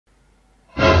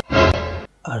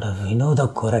அட வினோத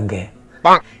குரங்கு,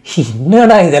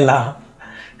 என்னடா இதெல்லாம்?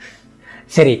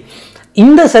 சரி,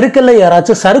 இந்த சறுக்கல்ல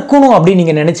யாராச்சும் சறுக்கணும் அப்படின்னு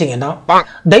நீங்க நினைச்சீங்கன்னா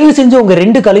தயவு செஞ்சு உங்க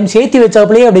 2 காலையும் சேர்த்து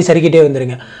வச்சாப்லயே அப்படி சறுக்கிட்டே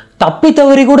வந்துருங்க. தப்பி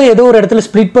தவறி கூட ஏதோ ஒரு இடத்துல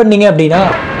ஸ்பிளிட் பண்ணீங்க அப்படின்னா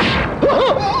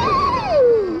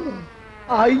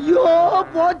ஐயோ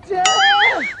போச்சே.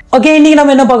 ஓகே, இன்னைக்கு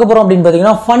நம்ம என்ன பார்க்க போறோம் அப்படின்னு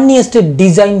பாத்தீங்கன்னா funniest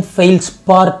design fails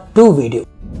part 2 video.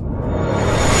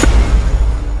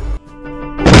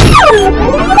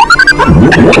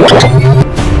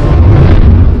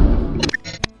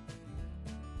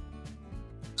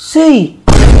 சரி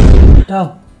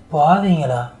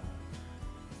பாவீங்களா,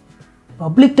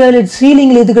 பப்ளிக் டாய்லெட்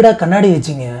சீலிங்ல எதுக்குடா கண்ணாடி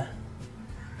வச்சிங்க?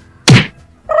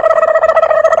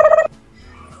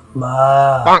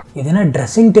 இது என்ன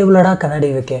ட்ரெஸ்ஸிங் டேபிளடா கண்ணாடி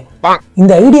வைக்க?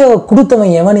 இந்த ஐடியாவை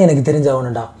கொடுத்தவன் எவன்னு எனக்கு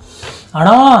தெரிஞ்சவனுடா.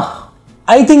 ஆனா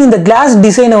ஐ திங்க் இந்த கிளாஸ்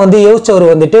டிசைனை வந்து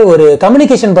யோசிச்சவர் வந்துட்டு ஒரு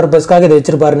கம்யூனிகேஷன் பர்பஸ்க்காக இதை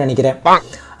வச்சிருப்பாருன்னு நினைக்கிறேன்.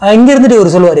 இங்க இருந்துட்டு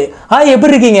இவர் சொல்லுவாரு,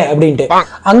 எப்படி இருக்கீங்க அப்படின்ட்டு.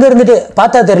 அங்க இருந்துட்டு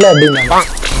பார்த்தா தெரியல அப்படின்னா.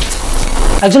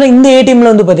 ஆக்சுவலாக இந்த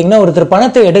ஏடிஎம்ல வந்து பார்த்தீங்கன்னா ஒருத்தர்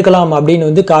பணத்தை எடுக்கலாம் அப்படின்னு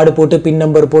வந்து கார்டு போட்டு பின்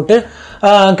நம்பர் போட்டு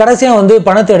கடைசியாக வந்து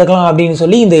பணத்தை எடுக்கலாம் அப்படின்னு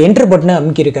சொல்லி இந்த என்ட்ரு பட்டனை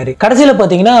அமுக்கியிருக்காரு. கடைசியில்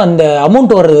பார்த்தீங்கன்னா அந்த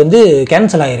அமௌண்ட் வர்றது வந்து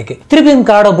கேன்சல் ஆகிருக்கு. திருப்பியும்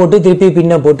கார்டை போட்டு திருப்பி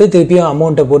பின்னை போட்டு திருப்பியும்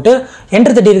அமௌண்ட்டை போட்டு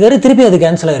என்ட்ரு தட்டியிருக்காரு. திருப்பி அது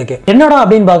கேன்சல் ஆயிருக்கு. என்னடா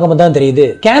அப்படின்னு பார்க்கும்போது தான் தெரியுது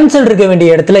கேன்சல் இருக்க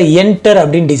வேண்டிய இடத்துல என்டர்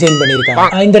அப்படின்னு டிசைன்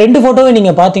பண்ணியிருக்காங்க. இந்த 2 போட்டோவை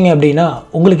நீங்க பார்த்தீங்க அப்படின்னா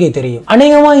உங்களுக்கே தெரியும்.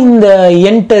 அநேகமா இந்த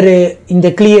என்டரு, இந்த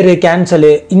கிளியரு,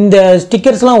 கேன்சலு, இந்த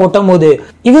ஸ்டிக்கர்ஸ்லாம் ஒட்டும் போது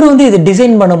இவர் வந்து இதை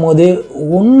டிசைன் பண்ணும் போது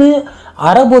ஒன்று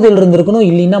அறபோதையில் இருந்திருக்கணும்,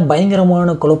 இல்லைன்னா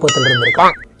பயங்கரமான குழப்பத்தில்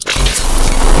இருந்திருக்கும்.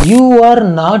 You are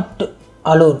not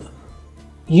alone,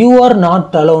 you are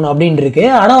not alone அப்படின்னு இருக்கு.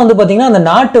 ஆனால் வந்து பார்த்தீங்கன்னா அந்த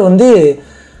நாட்டு வந்து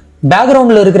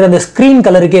பேக்ரவுண்டில் இருக்கிற அந்த ஸ்க்ரீன்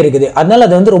கலருக்கே இருக்குது. அதனால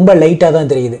அது வந்து ரொம்ப லைட்டாக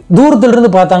தான் தெரியுது. தூரத்துல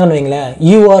இருந்து பார்த்தாங்கன்னு வைங்களேன்,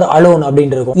 யூ ஆர் அலோன்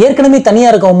அப்படின்னு இருக்கும். ஏற்கனவே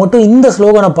தனியாக இருக்கவங்க மட்டும் இந்த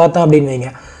ஸ்லோகனை பார்த்தா அப்படின்னு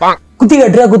வைங்க, குத்தி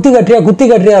காட்டுறியா குத்தி காட்டுறியா குத்தி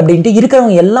காட்டுறியா அப்படின்ட்டு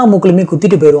இருக்கிறவங்க எல்லா மூக்கிலுமே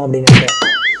குத்திட்டு போயிடும் அப்படின்னு.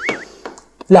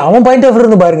 இல்லை, அவன் பாயிண்ட் ஆஃப்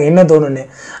இருந்து பாருங்க என்ன தோணுன்னு.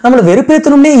 நம்மளை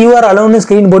வெறுப்பேற்றணும்னே யூஆர் அலோன்னு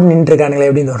ஸ்க்ரீன் போட்டு நின்று இருக்கானுங்களே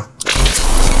அப்படின்னு தோணும்.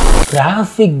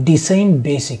 கிராஃபிக் டிசைன்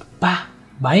பேசிக்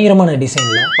பயங்கரமான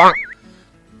டிசைன்ல.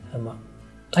 ஆமாம்,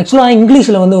 ஆக்சுவலாக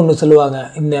இங்கிலீஷில் வந்து ஒன்று சொல்லுவாங்க,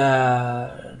 இந்த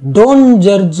don't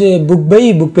judge book by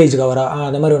book page கவரா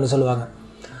அந்த மாதிரி ஒன்று சொல்லுவாங்க.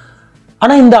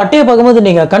 ஆனால் இந்த அட்டையை பார்க்கும்போது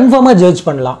நீங்கள் கன்ஃபார்மாக ஜட்ஜ்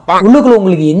பண்ணலாம் உள்ளுக்குள்ள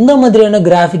உங்களுக்கு எந்த மாதிரியான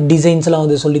கிராஃபிக் டிசைன்ஸ்லாம்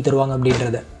வந்து சொல்லி தருவாங்க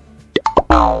அப்படின்றத.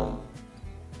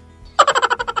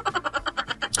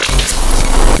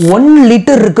 1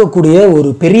 லிட்டர் இருக்கக்கூடிய ஒரு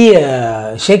பெரிய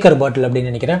ஷேக்கர் பாட்டில்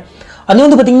அப்படின்னு நினைக்கிறேன். அது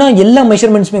வந்து பார்த்தீங்கன்னா எல்லா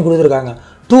மெஷர்மெண்ட்ஸுமே கொடுத்துருக்காங்க.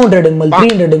 200 ml,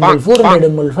 300 ml, 400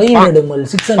 ml, 500 ml,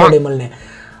 600 ml.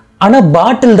 ஆனால்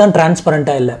பாட்டில் தான்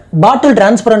டிரான்ஸ்பரண்ட்டாக இல்லை. பாட்டில்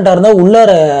டிரான்ஸ்பரண்ட்டாக இருந்தால்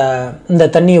உள்ளார இந்த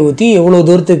தண்ணியை ஊற்றி எவ்வளோ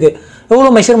தூரத்துக்கு எவ்வளோ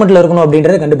மெஷர்மெண்ட்டில் இருக்கணும்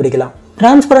அப்படின்றத கண்டுபிடிக்கலாம்.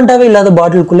 டிரான்ஸ்பரண்ட்டாகவே இல்லாத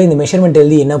பாட்டிலுக்குள்ளே இந்த மெஷர்மெண்ட்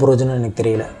எழுதி என்ன பிரயோஜனம் எனக்கு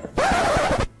தெரியல.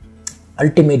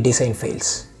 Ultimate design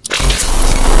fails.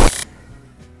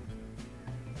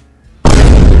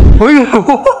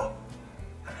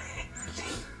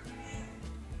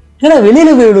 ஏன்னா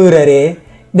வெளியில போய் விடுகிறாரு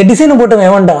இந்த டிசைனை போட்டவன்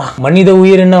எவன்டா? மனித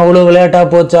உயிர் என்ன அவ்வளோ விளையாட்டா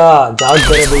போச்சா?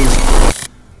 ஜாக்கிரதை.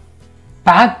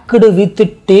 Packed with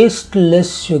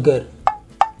tasteless sugar.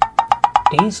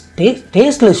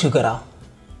 Tasteless சுகரா?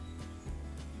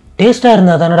 டேஸ்டா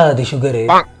இருந்தா தானடா அது சுகரு.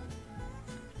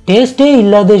 டேஸ்டே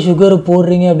இல்லாத சுகர்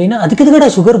போடுறீங்க அப்படின்னா அதுக்கு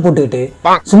எதுக்கடா சுகர் போட்டுக்கிட்டு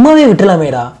சும்மாவே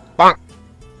விட்டுலாமேடா.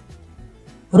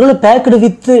 ஒருவேளை பேக்கடு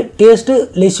வித் டேஸ்ட்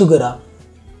லெஸ் சுகரா?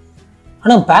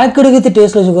 ஆனா பேக்கடு வித்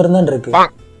டேஸ்ட்ல சுகர் தான் இருக்கு.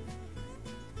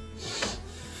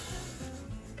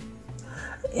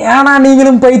 ஏன்னா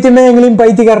நீங்களும் பைத்தியமே எங்களையும்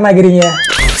பைத்தியக்காரனாக்கிறீங்க.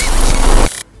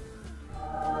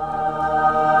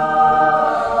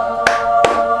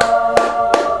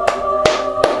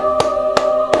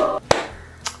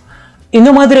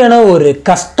 இந்த மாதிரியான ஒரு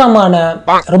கஷ்டமான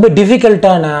ரொம்ப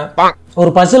டிஃபிகல்ட்டான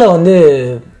ஒரு பசிலை வந்து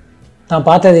நான்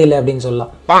பார்த்ததே இல்லை அப்படின்னு சொல்லலாம்.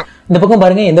 இந்த பக்கம்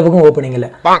பாருங்க, எந்த பக்கம் ஓப்பனிங் இல்லை.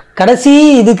 கடைசி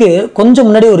இதுக்கு கொஞ்சம்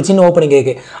முன்னாடி ஒரு சின்ன ஓப்பனிங்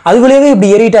இருக்கு. அதுக்குள்ளேயே இப்படி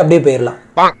ஏறிட்டு அப்படியே போயிடலாம்.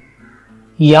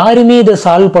 யாருமே இதை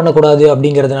சால்வ் பண்ணக்கூடாது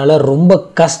அப்படிங்கிறதுனால ரொம்ப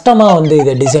கஷ்டமா வந்து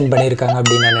இதை டிசைன் பண்ணியிருக்காங்க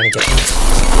அப்படின்னு நான் நினைக்கிறேன்.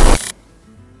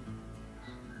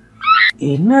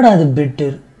 என்னடா அது பெட்டு?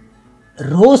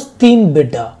 ரோஸ் தீம்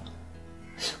பெட்டா?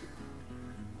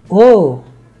 ஓ,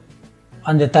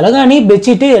 அந்த தலகாணி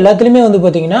பெட்ஷீட்டு எல்லாத்துலேயுமே வந்து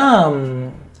பார்த்தீங்கன்னா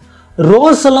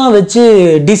ரோஸ் எல்லாம் வச்சு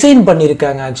டிசைன்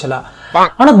பண்ணியிருக்காங்க ஆக்சுவலா.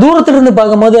 ஆனா தூரத்துல இருந்து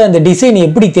பார்க்கும்போது அந்த டிசைன்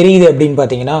எப்படி தெரியுது அப்படின்னு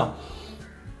பாத்தீங்கன்னா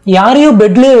யாரையோ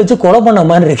பெட்லயே வச்சு கொலை பண்ண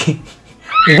மாதிரி இருக்கு.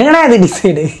 என்னடா அது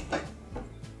டிசைனு?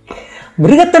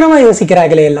 மிருகத்தனமா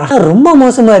யோசிக்கிறாங்களே எல்லாம். ரொம்ப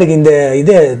மோசமா இருக்கு இந்த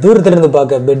இது தூரத்துல இருந்து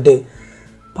பார்க்க பெட்டு.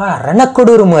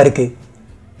 ரணக்கொடூரமா இருக்கு.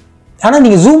 ஆனா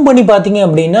நீங்க ஜூம் பண்ணி பாத்தீங்க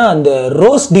அப்படின்னா அந்த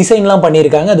ரோஸ் டிசைன்லாம்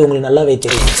பண்ணியிருக்காங்க, அது உங்களுக்கு நல்லாவே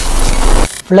தெரியும்.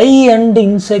 Fly and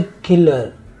insect killer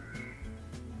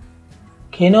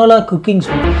canola cooking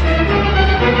spray.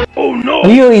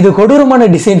 ஐயோ இது கொடூரமான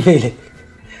டிசைன் ஃபெயில்.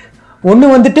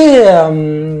 ஒன்று வந்துட்டு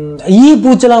ஈ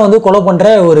பூச்செல்லாம் வந்து கொலை பண்ணுற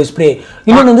ஒரு ஸ்ப்ரே,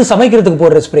 இன்னொன்று வந்து சமைக்கிறதுக்கு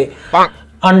போடுற ஸ்ப்ரே.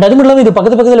 அண்ட் அது மட்டும் இல்லாமல் இது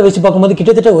பக்கத்தில் வச்சு பார்க்கும்போது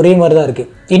கிட்டத்தட்ட ஒரே மாதிரி தான் இருக்கு.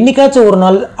 என்னைக்காச்சும் ஒரு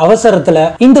நாள் அவசரத்தில்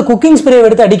இந்த குக்கிங் ஸ்ப்ரே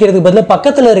எடுத்து அடிக்கிறதுக்கு பதிலாக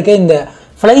பக்கத்தில் இருக்க இந்த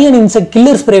fly and insect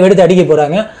killer spray எடுத்து அடிக்க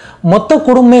போறாங்க. மொத்த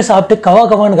குடும்பமே சாப்பிட்டு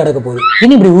கவான்னு கிடக்க போகுது.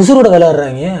 இனி இப்படி உசுரோட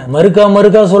விளையாடுறாங்க.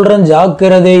 மறுக்கா சொல்றேன்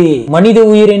ஜாக்கிரதை. மனித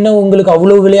உயிர் என்ன உங்களுக்கு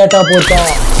அவ்வளவு விளையாட்டா போச்சா?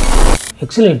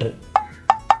 எக்ஸலேட்டர்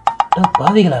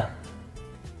பாவிகளா,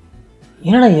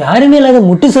 ஏன்னா யாருமே இல்லாத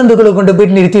முட்டு சந்துக்களை கொண்டு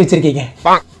போயிட்டு நிறுத்தி வச்சிருக்கீங்க.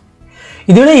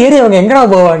 இதோட ஏறி அவங்க எங்கடா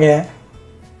போவாங்க?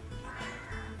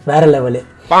 வேற லெவலு.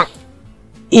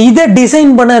 இதை டிசைன்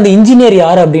பண்ண அந்த இன்ஜினியர்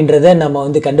யார் அப்படின்றத நம்ம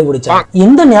வந்து கண்டுபிடிச்சா.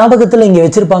 எந்த ஞாபகத்துல இங்க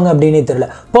வச்சிருப்பாங்க அப்படின்னே தெரியல.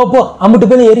 போ அம்பிட்டு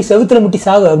பேர் ஏறி செவுத்துல முட்டி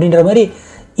சாவு அப்படின்ற மாதிரி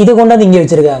இதை கொண்டாந்து இங்க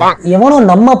வச்சிருக்காங்க. எவனோ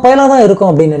நம்ம பயலா தான் இருக்கும்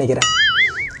அப்படின்னு நினைக்கிறேன்.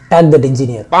 Take that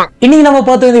engineer. இன்னைக்கு நம்ம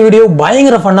பார்த்த இந்த வீடியோ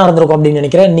பயங்கர ஃபன்னா இருந்திருக்கும் அப்படின்னு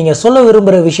நினைக்கிறேன். நீங்க சொல்ல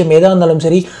விரும்புற விஷயம் எதா இருந்தாலும்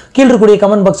சரி கீழே இருக்கக்கூடிய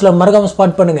கமெண்ட் பாக்ஸ்ல மறக்காம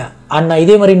ஸ்பாட் பண்ணுங்க. அண்ணா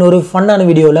இதே மாதிரி இன்னொரு ஃபன்னான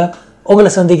வீடியோல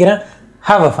உங்களை சந்திக்கிறேன்.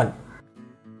 Have a fun.